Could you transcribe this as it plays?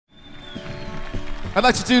I'd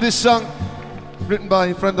like to do this song written by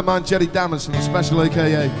a friend of mine, Jerry Dammers, from the Special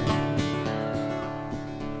AKA.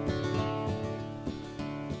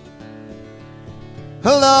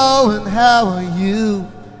 Hello, and how are you?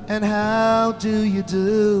 And how do you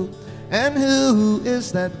do? And who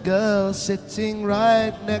is that girl sitting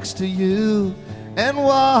right next to you? And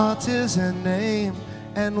what is her name?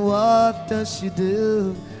 And what does she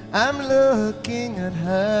do? I'm looking at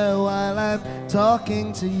her while I'm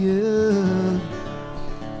talking to you.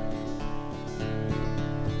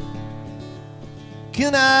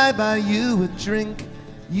 Can I buy you a drink?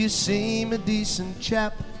 You seem a decent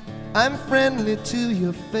chap. I'm friendly to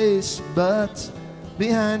your face, but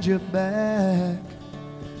behind your back.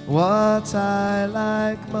 What I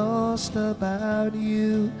like most about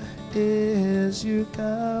you is your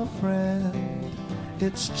girlfriend.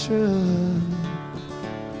 It's true.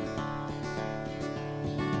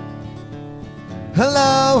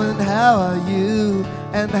 Hello, and how are you?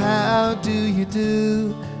 And how do you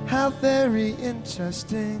do? How very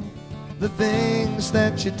interesting, the things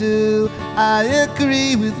that you do. I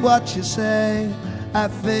agree with what you say, I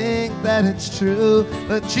think that it's true.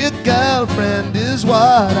 But your girlfriend is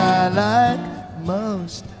what I like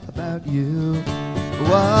most about you.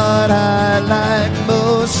 What I like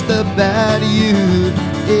most about you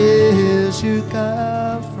is your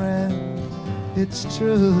girlfriend. It's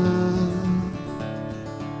true.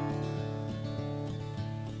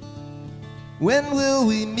 When will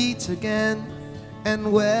we meet again?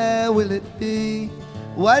 And where will it be?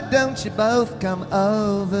 Why don't you both come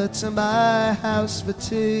over to my house for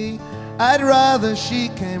tea? I'd rather she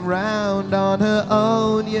came round on her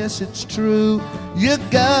own. Yes, it's true. Your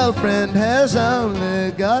girlfriend has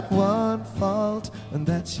only got one fault, and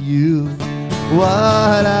that's you.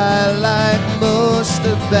 What I like most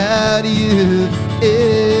about you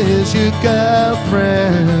is your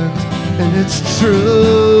girlfriend, and it's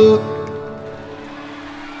true.